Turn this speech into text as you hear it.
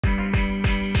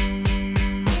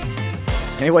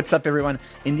Hey, what's up everyone?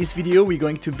 In this video we're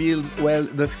going to build, well,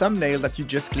 the thumbnail that you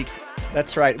just clicked.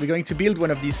 That's right, we're going to build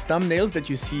one of these thumbnails that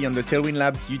you see on the Tailwind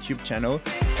Labs YouTube channel,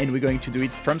 and we're going to do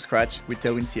it from scratch with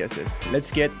Tailwind CSS.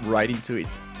 Let's get right into it.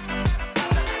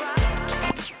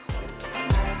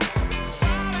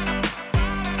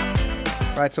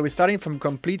 Right, so we're starting from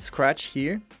complete scratch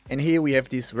here, and here we have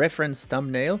this reference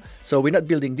thumbnail. So we're not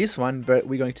building this one, but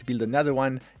we're going to build another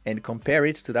one and compare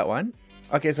it to that one.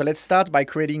 Okay, so let's start by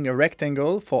creating a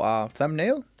rectangle for our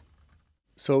thumbnail.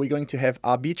 So we're going to have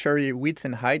arbitrary width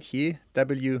and height here,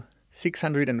 W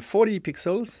 640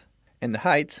 pixels, and the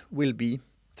height will be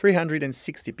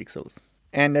 360 pixels.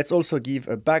 And let's also give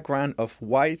a background of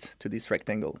white to this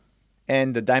rectangle.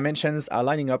 And the dimensions are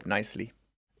lining up nicely.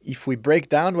 If we break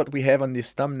down what we have on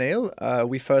this thumbnail,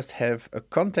 we first have a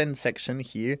content section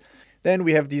here. Then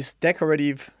we have this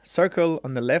decorative circle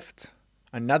on the left,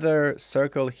 another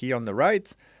circle here on the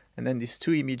right, and then these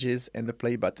two images and the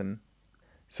play button.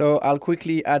 So I'll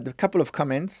quickly add a couple of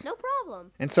comments. No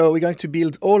problem. And so we're going to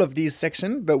build all of these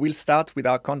sections, but we'll start with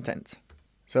our content.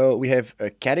 So we have a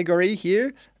category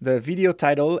here, the video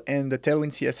title, and the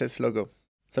Tailwind CSS logo.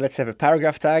 So let's have a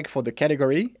paragraph tag for the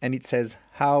category, and it says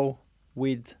how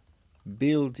we'd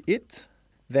build it.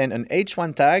 Then an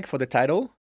H1 tag for the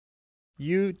title,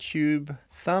 YouTube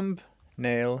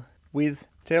thumbnail with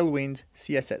Tailwind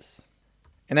CSS.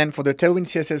 And then for the Tailwind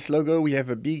CSS logo, we have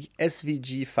a big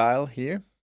SVG file here.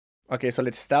 Okay, so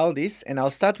let's style this, and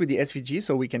I'll start with the SVG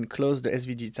so we can close the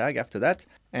SVG tag after that.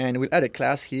 And we'll add a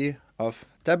class here of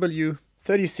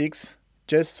W36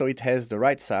 just so it has the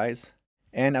right size.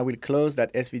 And I will close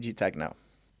that SVG tag now.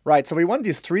 Right, so we want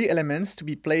these three elements to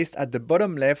be placed at the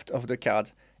bottom left of the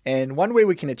card. And one way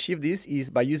we can achieve this is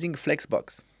by using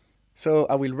Flexbox. So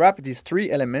I will wrap these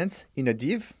three elements in a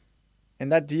div,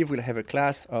 and that div will have a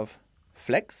class of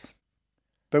flex.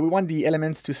 But we want the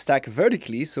elements to stack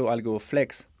vertically, so I'll go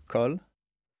flex col.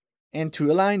 And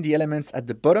to align the elements at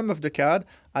the bottom of the card,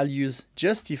 I'll use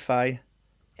justify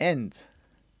end.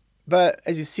 But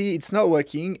as you see, it's not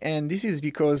working, and this is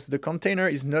because the container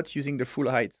is not using the full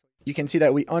height. You can see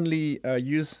that we only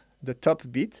use the top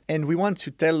bit, and we want to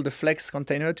tell the flex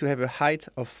container to have a height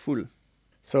of full.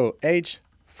 So age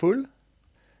full,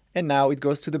 and now it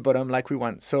goes to the bottom like we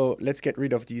want. So let's get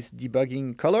rid of this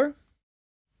debugging color.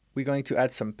 We're going to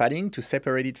add some padding to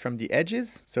separate it from the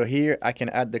edges. So here I can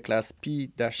add the class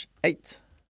P-8.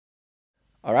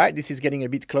 All right, this is getting a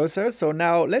bit closer. So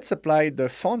now let's apply the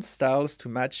font styles to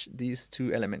match these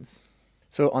two elements.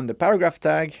 So on the paragraph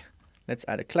tag, let's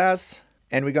add a class.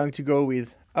 And we're going to go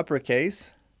with uppercase,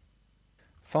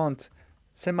 font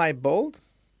semi-bold,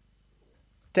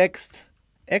 text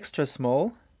extra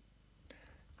small,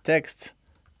 text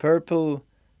purple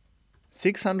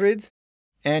 600.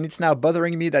 And it's now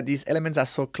bothering me that these elements are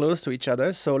so close to each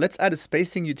other. So let's add a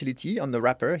spacing utility on the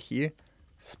wrapper here,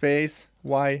 space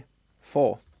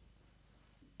Y4.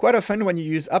 Quite often when you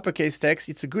use uppercase text,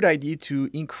 it's a good idea to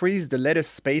increase the letter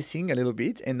spacing a little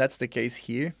bit, and that's the case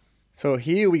here. So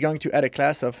here we're going to add a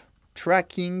class of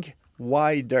tracking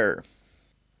wider.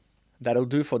 That'll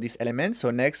do for this element.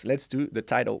 So next, let's do the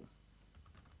title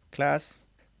class.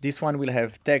 This one will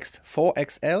have text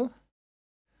 4XL,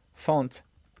 font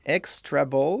extra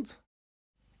bold,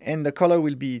 and the color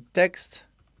will be text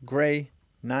gray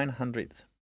 900.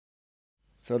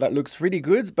 So that looks really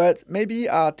good, but maybe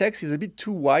our text is a bit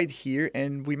too wide here,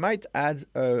 and we might add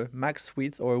a max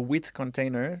width or a width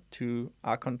container to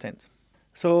our content.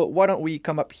 So why don't we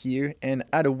come up here and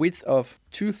add a width of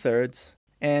 2/3,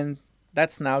 and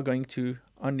that's now going to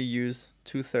only use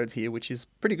 2/3 here, which is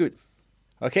pretty good.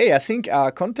 Okay, I think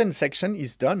our content section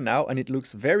is done now, and it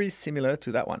looks very similar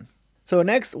to that one. So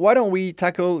next, why don't we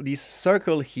tackle this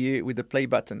circle here with the play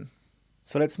button?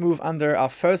 So let's move under our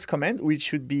first comment, which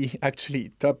should be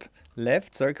actually top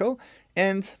left circle.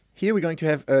 And here we're going to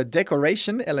have a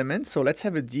decoration element. So let's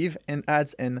have a div and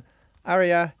add an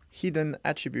area hidden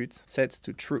attribute set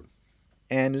to true.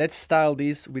 And let's style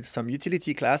this with some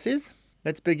utility classes.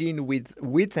 Let's begin with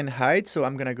width and height. So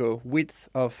I'm going to go width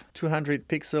of 200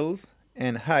 pixels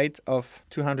and height of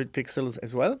 200 pixels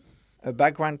as well. A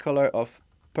background color of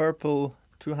purple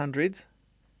 200.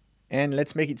 And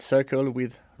let's make it circle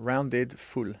with rounded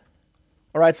full.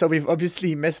 All right, so we've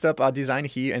obviously messed up our design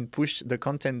here and pushed the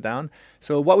content down.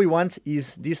 So what we want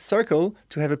is this circle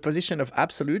to have a position of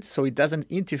absolute so it doesn't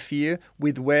interfere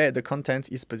with where the content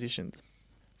is positioned.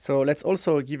 So let's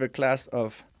also give a class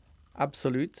of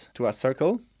absolute to our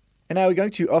circle. And now we're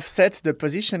going to offset the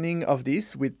positioning of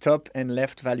this with top and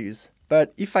left values.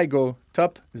 But if I go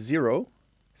top 0,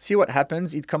 see what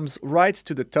happens, it comes right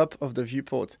to the top of the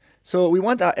viewport. So we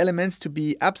want our elements to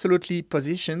be absolutely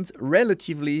positioned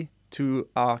relatively to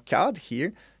our card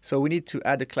here. So we need to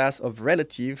add a class of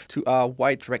relative to our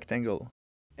white rectangle.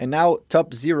 And now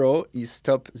top 0 is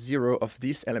top 0 of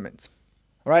this element.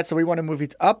 All right, so we want to move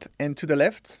it up and to the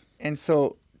left. And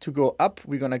so to go up,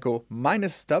 we're going to go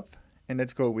minus top. And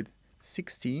let's go with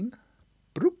 16.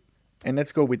 And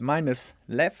let's go with minus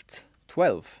left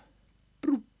 12.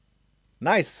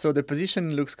 Nice, so the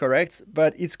position looks correct,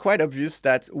 but it's quite obvious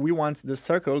that we want the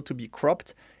circle to be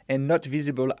cropped and not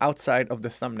visible outside of the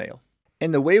thumbnail.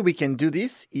 And the way we can do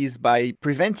this is by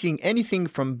preventing anything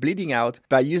from bleeding out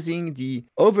by using the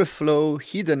overflow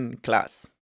hidden class.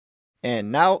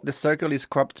 And now the circle is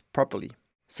cropped properly.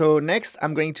 So next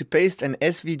I'm going to paste an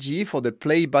SVG for the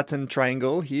play button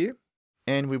triangle here.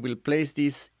 And we will place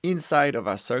this inside of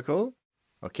our circle.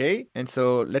 Okay, and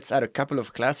so let's add a couple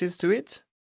of classes to it.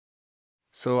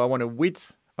 So I want a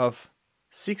width of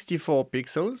 64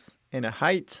 pixels and a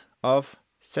height of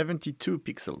 72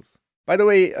 pixels. By the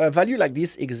way, a value like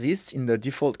this exists in the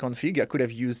default config. I could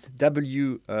have used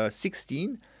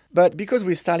W16, but because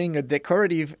we're styling a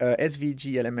decorative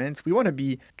SVG element, we want to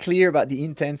be clear about the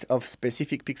intent of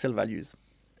specific pixel values.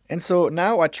 And so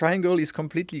now our triangle is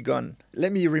completely gone.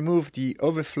 Let me remove the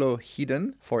overflow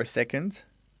hidden for a second.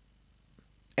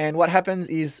 And what happens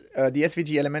is the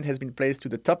SVG element has been placed to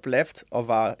the top left of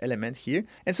our element here.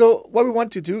 And so what we want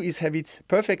to do is have it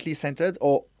perfectly centered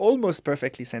or almost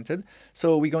perfectly centered.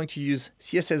 So we're going to use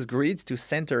CSS grid to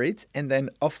center it and then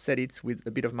offset it with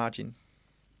a bit of margin.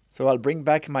 So I'll bring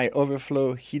back my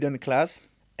overflow hidden class.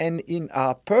 And in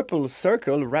our purple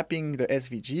circle wrapping the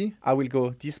SVG, I will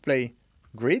go display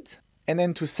grid. And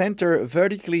then to center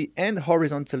vertically and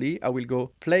horizontally, I will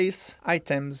go place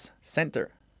items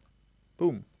center.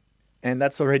 Boom. And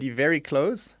that's already very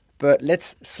close, but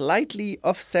let's slightly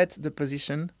offset the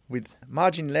position with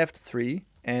margin left 3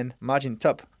 and margin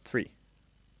top 3.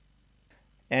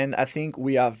 And I think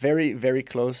we are very, very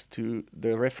close to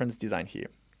the reference design here.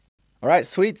 All right,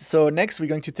 sweet. So next we're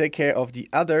going to take care of the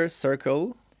other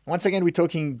circle. Once again, we're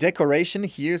talking decoration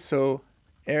here. So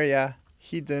area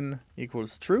hidden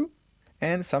equals true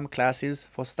and some classes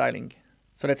for styling.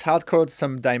 So let's hardcode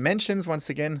some dimensions once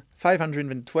again,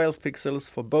 512 pixels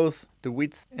for both the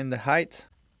width and the height.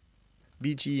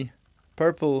 BG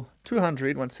purple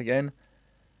 200 once again.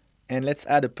 And let's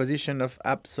add a position of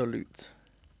absolute.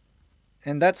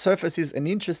 And that surfaces an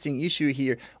interesting issue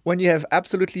here. When you have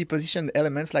absolutely positioned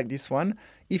elements like this one,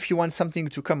 if you want something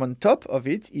to come on top of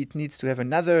it, it needs to have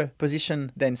another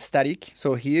position than static.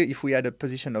 So here, if we add a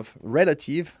position of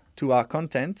relative to our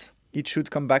content, it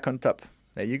should come back on top.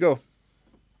 There you go.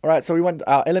 All right, so we want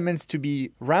our elements to be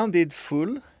rounded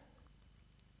full.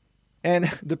 And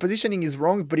the positioning is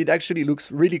wrong, but it actually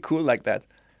looks really cool like that.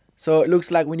 So it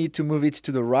looks like we need to move it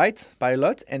to the right by a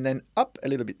lot and then up a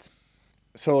little bit.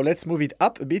 So let's move it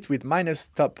up a bit with minus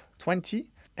top 20.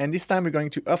 And this time we're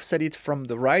going to offset it from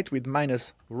the right with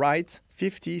minus right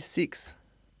 56.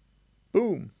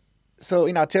 Boom. So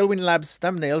in our Tailwind Labs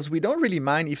thumbnails, we don't really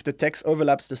mind if the text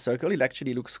overlaps the circle. It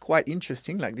actually looks quite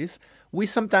interesting like this. We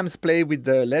sometimes play with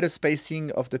the letter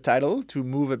spacing of the title to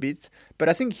move a bit, but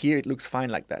I think here it looks fine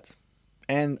like that.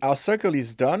 And our circle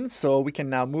is done, so we can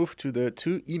now move to the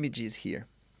two images here.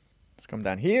 Let's come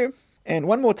down here. And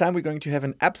one more time, we're going to have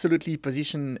an absolutely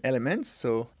positioned element.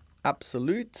 So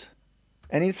absolute.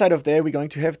 And inside of there, we're going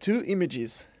to have two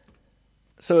images.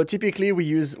 So typically we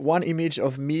use one image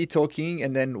of me talking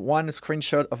and then one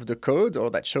screenshot of the code or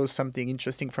that shows something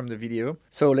interesting from the video.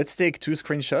 So let's take two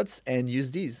screenshots and use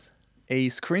these. A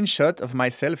screenshot of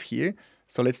myself here.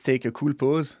 So let's take a cool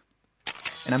pose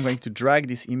and I'm going to drag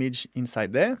this image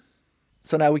inside there.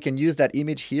 So now we can use that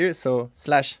image here. So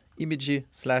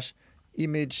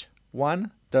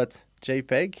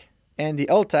 /image/image1.jpg and the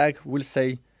alt tag will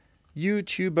say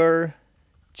YouTuber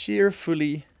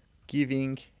cheerfully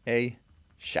giving a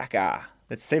shaka.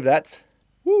 Let's save that.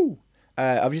 Woo!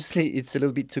 Obviously, it's a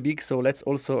little bit too big, so let's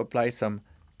also apply some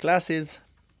classes.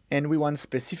 And we want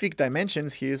specific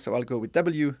dimensions here, so I'll go with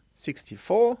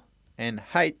W64 and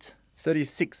height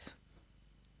 36.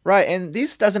 Right, and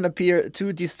this doesn't appear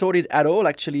too distorted at all,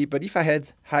 actually, but if I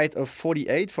had height of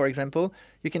 48, for example,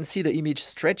 you can see the image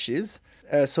stretches.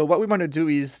 So what we want to do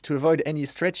is, to avoid any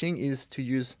stretching, is to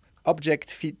use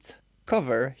object fit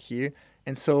cover here.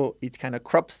 And so it kind of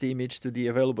crops the image to the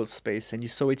available space and you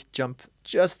saw it jump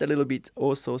just a little bit,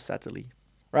 oh so subtly.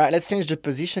 Right, let's change the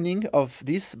positioning of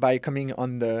this by coming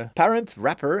on the parent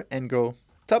wrapper and go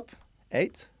top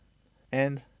 8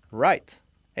 and right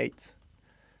 8.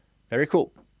 Very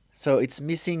cool. So it's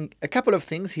missing a couple of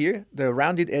things here, the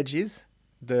rounded edges,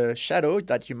 the shadow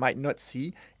that you might not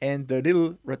see, and the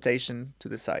little rotation to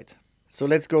the side. So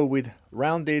let's go with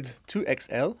rounded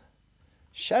 2XL.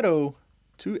 shadow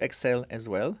to Excel as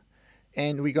well.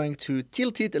 And we're going to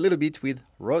tilt it a little bit with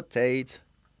rotate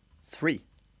 3.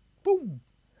 Boom!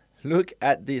 Look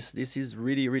at this. This is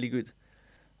really, really good.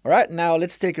 All right, now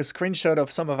let's take a screenshot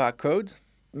of some of our code.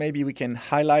 Maybe we can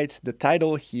highlight the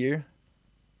title here.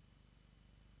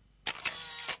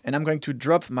 And I'm going to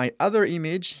drop my other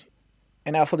image.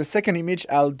 And now for the second image,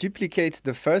 I'll duplicate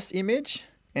the first image.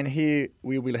 And here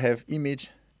we will have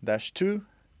image-2.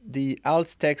 The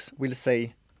alt text will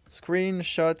say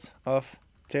screenshot of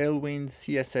Tailwind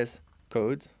CSS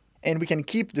code. And we can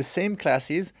keep the same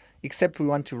classes, except we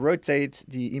want to rotate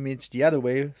the image the other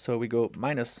way. So we go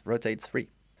minus rotate 3.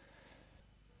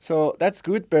 So that's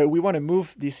good, but we want to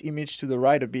move this image to the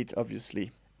right a bit,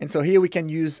 obviously. And so here we can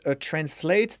use a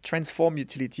translate transform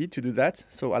utility to do that.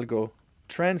 So I'll go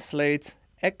translate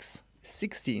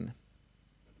x16.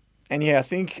 And yeah, I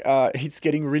think it's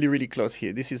getting really, really close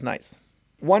here. This is nice.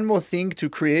 One more thing to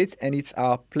create, and it's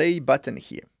our play button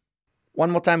here. One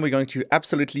more time, we're going to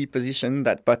absolutely position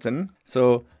that button.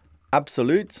 So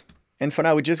absolute. And for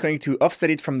now, we're just going to offset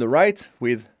it from the right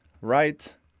with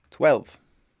right 12.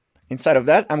 Inside of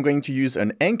that, I'm going to use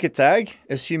an anchor tag,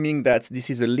 assuming that this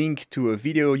is a link to a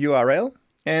video URL.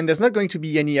 And there's not going to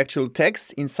be any actual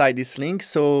text inside this link.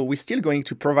 So we're still going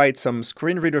to provide some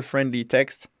screen reader friendly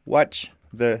text. Watch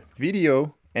the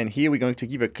video. And here we're going to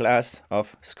give a class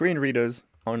of screen readers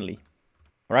only.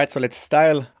 All right, so let's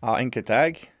style our anchor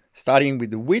tag, starting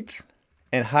with the width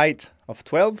and height of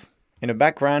 12 and a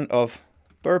background of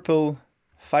purple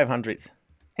 500.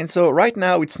 And so right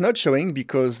now it's not showing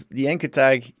because the anchor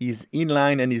tag is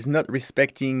inline and is not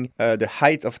respecting the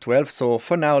height of 12. So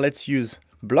for now, let's use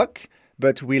block,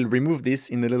 but we'll remove this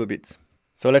in a little bit.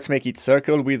 So let's make it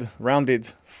circle with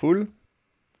rounded full.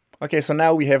 Okay, so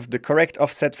now we have the correct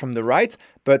offset from the right,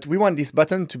 but we want this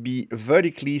button to be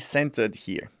vertically centered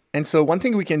here. And so one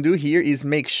thing we can do here is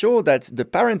make sure that the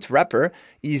parent wrapper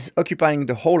is occupying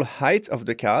the whole height of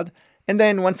the card. And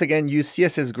then once again, use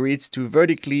CSS grid to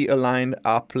vertically align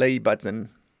our play button.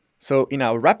 So in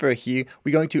our wrapper here,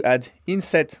 we're going to add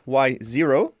inset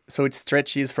y0, so it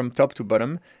stretches from top to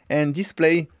bottom, and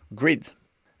display grid.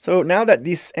 So now that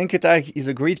this anchor tag is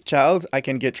a grid child, I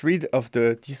can get rid of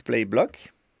the display block,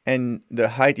 and the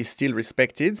height is still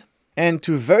respected. And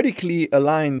to vertically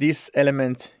align this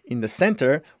element in the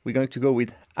center, we're going to go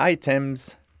with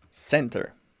items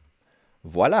center.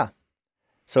 Voila.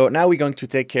 So now we're going to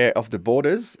take care of the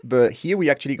borders, but here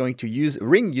we're actually going to use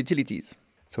ring utilities.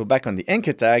 So back on the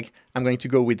anchor tag, I'm going to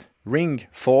go with ring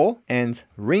 4 and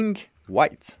ring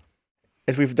white.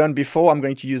 As we've done before, I'm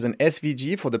going to use an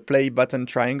SVG for the play button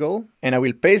triangle, and I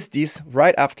will paste this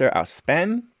right after our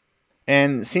span.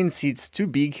 And since it's too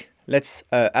big, let's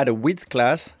add a width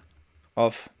class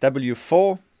of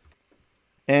W4.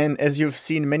 And as you've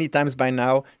seen many times by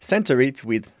now, center it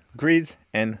with grid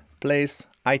and place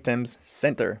items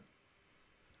center.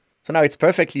 So now it's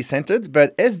perfectly centered,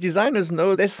 but as designers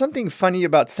know, there's something funny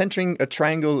about centering a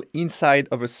triangle inside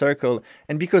of a circle.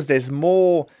 And because there's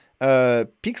more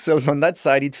pixels on that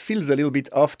side, it feels a little bit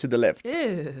off to the left.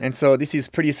 Ew. And so this is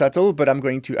pretty subtle, but I'm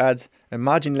going to add a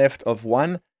margin left of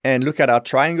 1. And look at our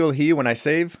triangle here when I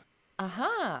save.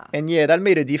 Aha. And yeah, that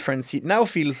made a difference. It now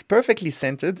feels perfectly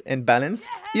centered and balanced,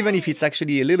 even if it's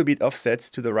actually a little bit offset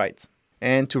to the right.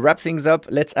 And to wrap things up,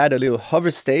 let's add a little hover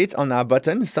state on our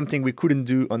button, something we couldn't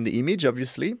do on the image,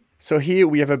 obviously. So here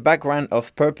we have a background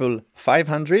of purple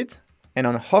 500, and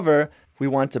on hover, we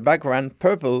want a background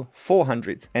purple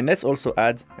 400. And let's also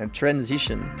add a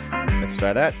transition. Let's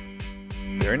try that.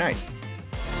 Very nice.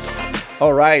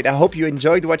 All right, I hope you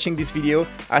enjoyed watching this video.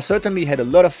 I certainly had a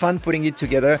lot of fun putting it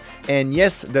together. And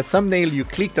yes, the thumbnail you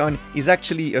clicked on is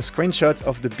actually a screenshot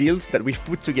of the build that we've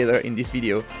put together in this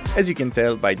video, as you can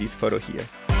tell by this photo here.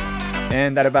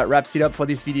 And that about wraps it up for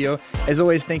this video. As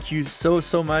always, thank you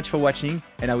so much for watching,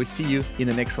 and I will see you in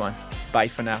the next one. Bye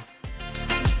for now.